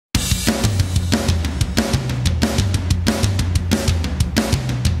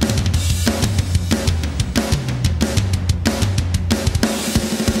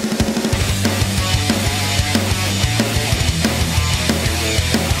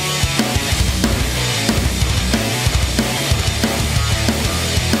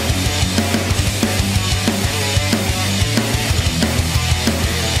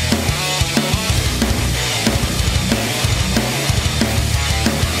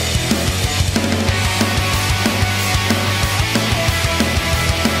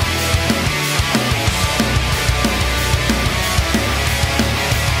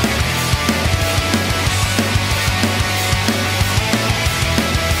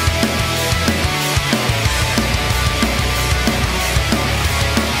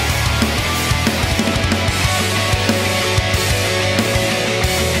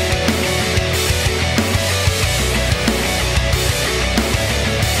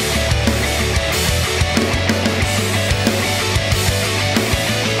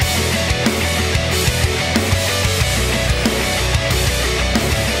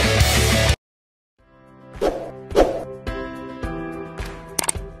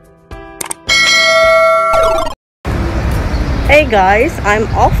Hey guys, I'm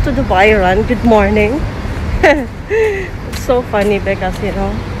off to the Dubai run. Good morning. It's so funny because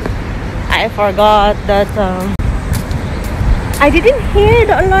I forgot that I didn't hear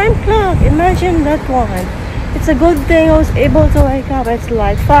the alarm clock. Imagine that one. It's a good thing I was able to wake up. It's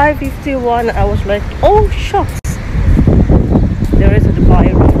like 5:51. I was like, oh shucks, there is a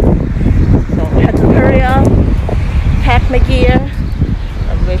Dubai run. So I had to hurry up, pack my gear,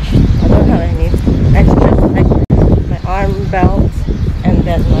 of which I don't have any extras, like my arm belt and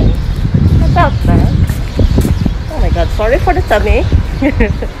then my belt bag. Oh my god, sorry for the tummy.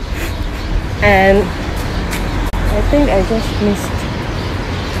 And I think I just missed.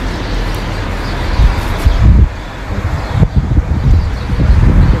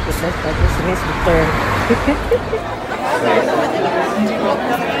 I just missed the turn.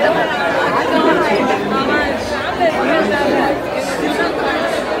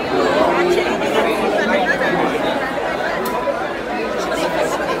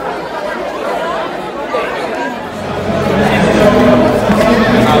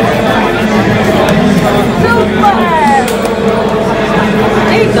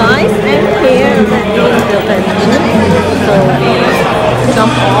 Hey guys, I'm here at the venue. So we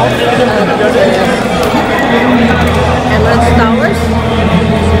jump off the Emirates Towers.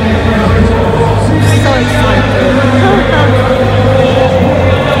 So excited.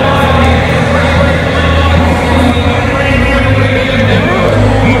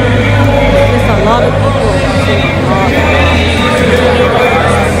 There's a lot of people.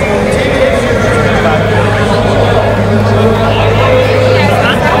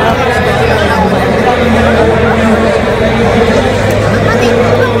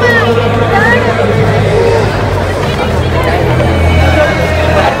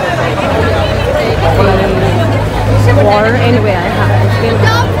 Water anyway, I have to feel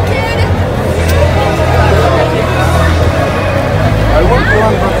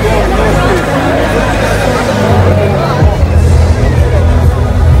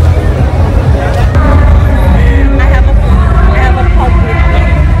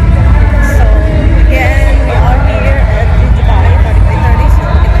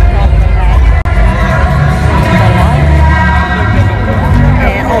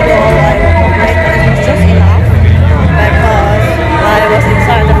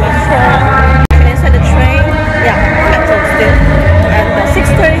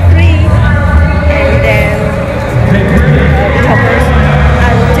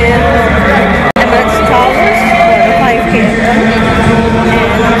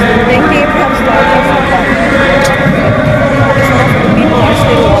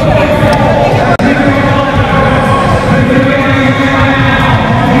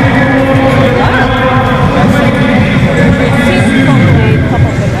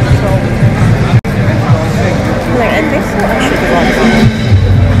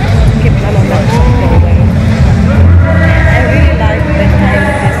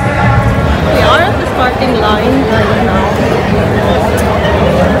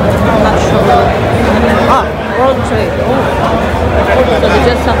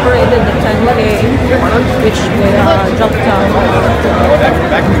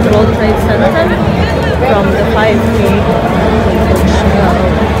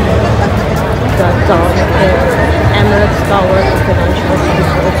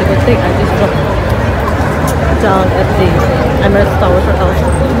down at the Emirates Towers, or else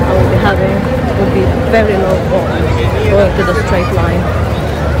I will be very low going to the straight line.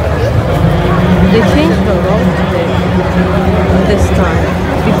 They changed the road today this time.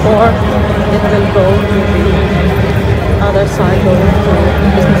 Before it will go to the other side going to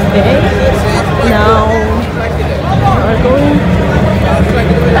Business Bay. Now we're going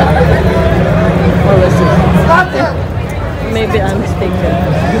or is it? Maybe I'm mistaken.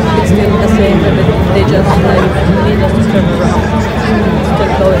 It's still the same, but they just need us to turn around.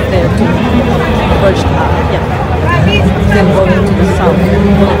 Still going there to Burj Khalifa. Yeah. Still going to the south. To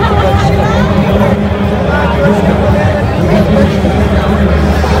Burj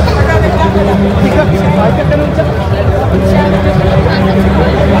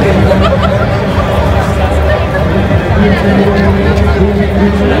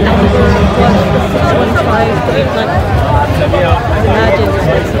Imagine it's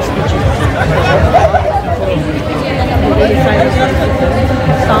like 60 G's.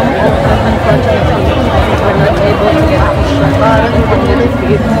 Some of them, unfortunately, were not able to get the shirt and little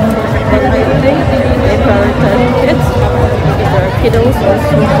feet. But I think they prioritize kids. If there are kiddos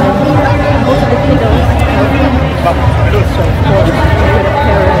also, most of the kiddos have so for the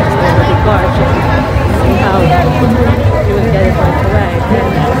parents or the guardian. Somehow you will get it right away.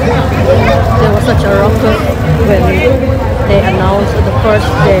 And there was such a ruckus when they announced the first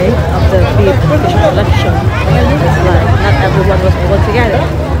day of the beef collection. It's like not everyone was able to get it,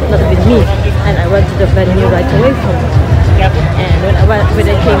 not even me. And I went to the venue right away from it. And when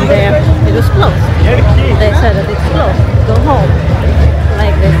I came there, it was closed. They said that it's closed. Go home,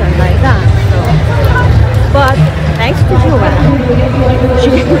 like this and like that. So, but thanks to Joan,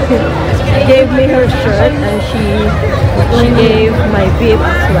 she gave me her shirt and she gave my beef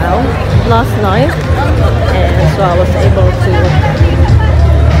as well last night, and so I was able to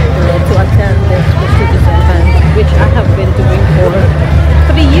attend this prestigious event, which I have been doing for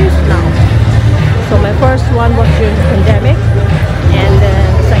 3 years now. So my first one was during the pandemic, and the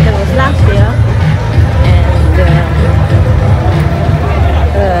second was last year,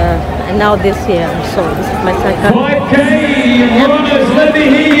 and now this year. So this is my second. 5K runners, let me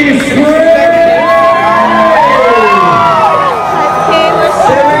hear you scream! 5K was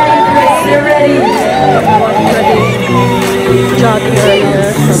You're ready. jogging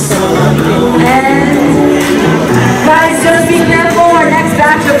earlier, And guys, just be careful. Our next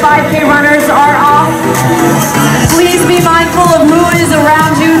batch of 5K runners are off. Please be mindful of who is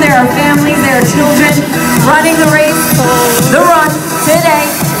around you. There are families, there are children running the race, the run today.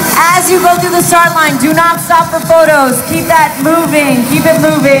 As you go through the start line, do not stop for photos. Keep that moving. Keep it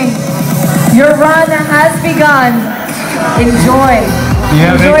moving. Your run has begun. Enjoy.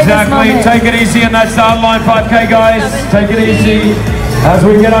 Yeah, Enjoy exactly. Take it easy in that start line, 5K guys. Take it easy as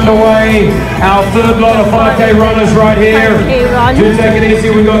we get underway. Our third lot of 5K runners right here. 5K run. Do take it easy.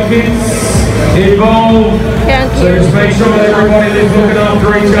 We've got kids involved. So just make sure that everybody is looking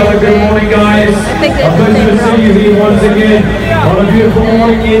after each other. Good morning, guys. A pleasure to see you here once again on a beautiful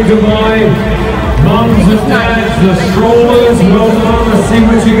morning in Dubai. Mums and dads, the strollers, well done. Let's see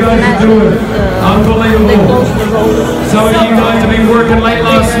what you guys are doing. Unbelievable. Some of you guys have been working late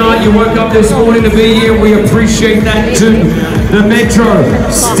last night. You woke up this morning to be here. We appreciate that too. The metro,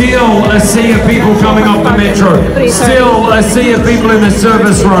 still a sea of people coming off the metro. Still a sea of people in the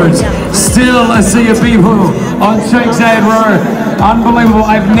service roads. Still a sea of people on Sheikh Zayed Road. Unbelievable.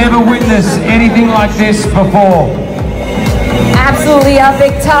 I've never witnessed anything like this before. Absolutely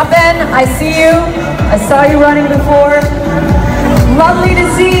epic. Top end, I see you. I saw you running before. Lovely to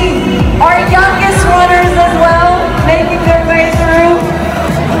see our youngest runners as well, making their way through.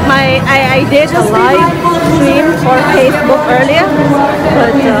 I did a live stream for Facebook earlier,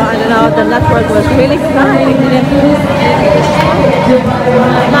 but I don't know, the network was really crappy.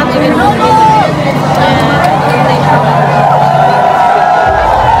 Not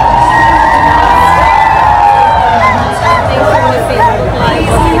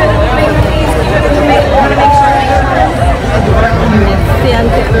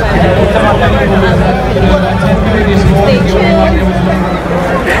Stay tuned.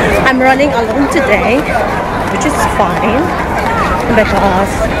 I'm running alone today, which is fine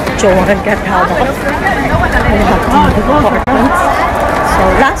because Joan got held off. We have to do departments. So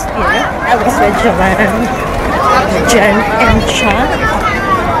last year I was with Joan, Jen, and Cha.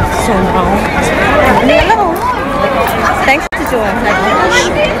 So now I'm running alone. Thanks to Joan, I got a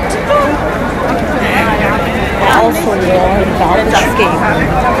shirt. I also wore the Valdish game.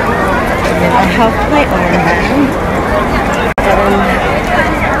 I have my armband.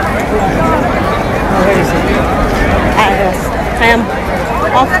 Where is it? I am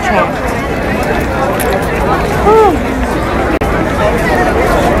off track.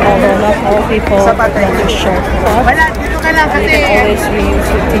 Although not all people want their shirt cut. They always reuse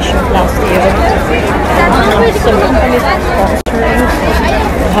your t-shirt last year. Some companies are sponsoring, they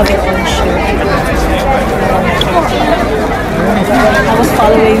have their own shirt. I was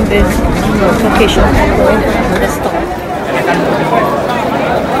following this location from the start.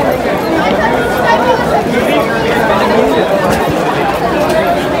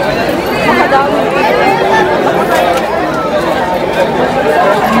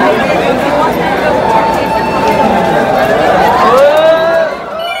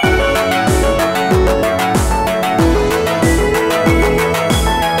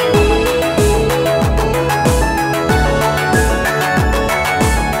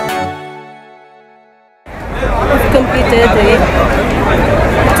 Completed the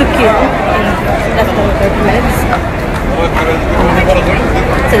 2 kilo in leftover meds.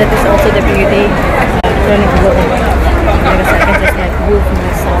 So that is also the beauty of running alone, because I can just like move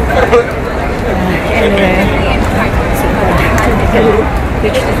myself anywhere. So I can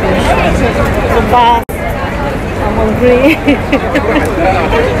reach the finish line. So fast, I'm hungry.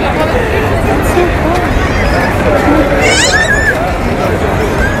 It's so fun.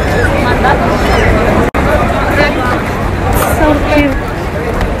 So cute.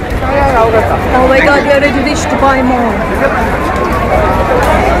 Oh my god. god, we already reached Dubai Mall.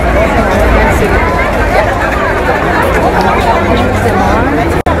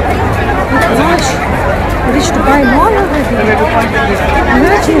 Gosh, we reached Dubai Mall already.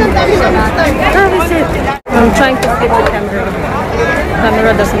 Imagine. That is it. I'm trying to flip the camera. The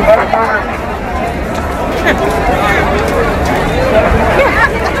camera doesn't work.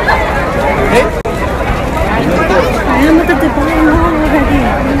 I am at the Dubai Mall already.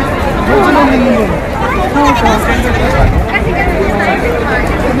 Oh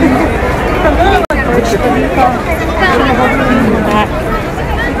god.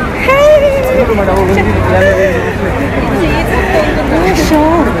 Hey!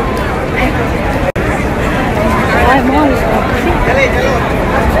 Sure. Dubai Mall is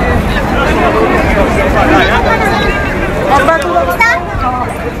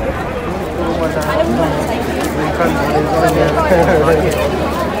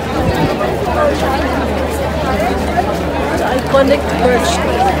iconic birch.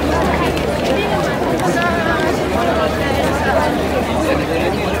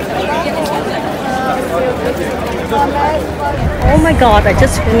 Oh my god, I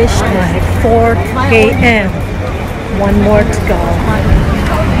just finished my 4 km. One more to go.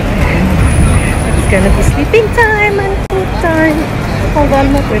 It's gonna be sleeping time and food time. Although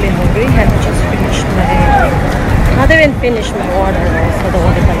I'm not really hungry, I just finished my... I didn't finish my order also, the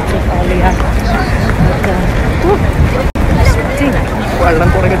one that I took earlier. But, it's pretty.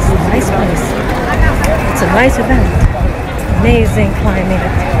 It's a nice place. It's a nice event. Amazing climate.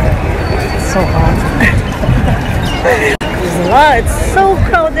 It's so hot. There's a lot. It's so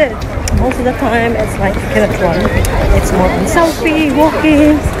crowded. Most of the time, it's like you cannot run. It's more on selfie,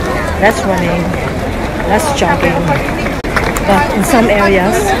 walking, less running, less jogging. But in some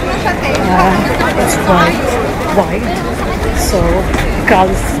areas, it's quite wide, so crowd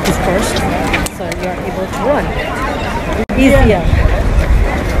is dispersed, so you are able to run easier.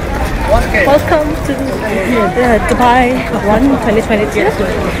 Welcome to the Dubai Run 2022.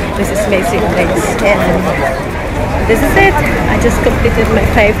 This is amazing place, and this is it. I just completed my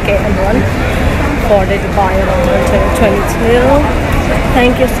 5 km run for the Dubai Run 2022.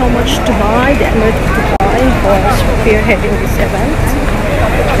 Thank you so much Dubai, the Emirates of Dubai, for spearheading this event.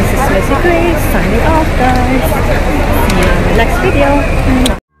 This is Missy Grace signing off, guys. See you in the next video.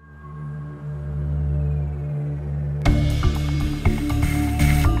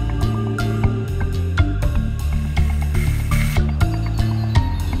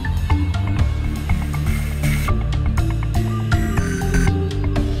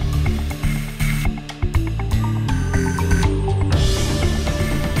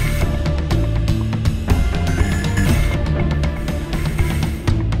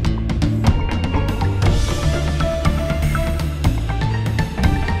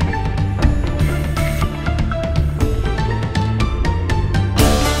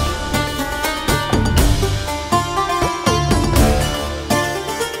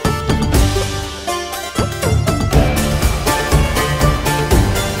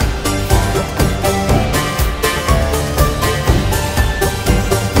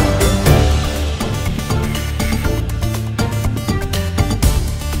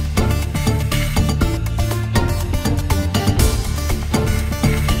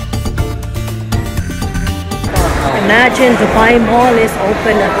 Imagine Dubai Mall is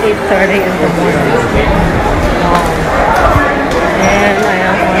open at 8:30 in the morning. Wow. And I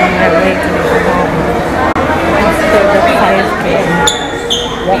am on my way to the mall after the 5 km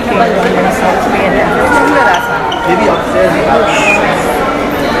walking run in South Vietnam. Maybe upstairs.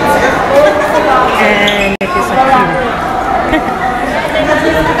 And it is a queue.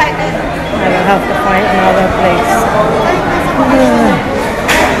 I will have to find another place.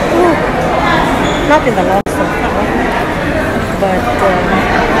 Not in the last one, but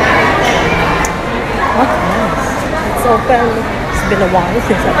what else? It's open. It's been a while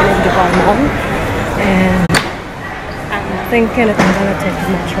since I've been in Dubai Mall, and I'm thinking if I'm gonna take the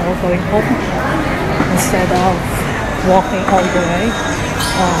metro going home instead of walking all the way.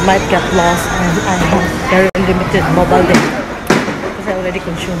 Might get lost, and I have very limited mobile data because I already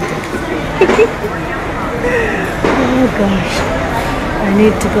consumed it. Oh gosh, I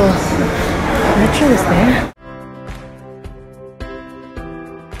need to go. Metro is there.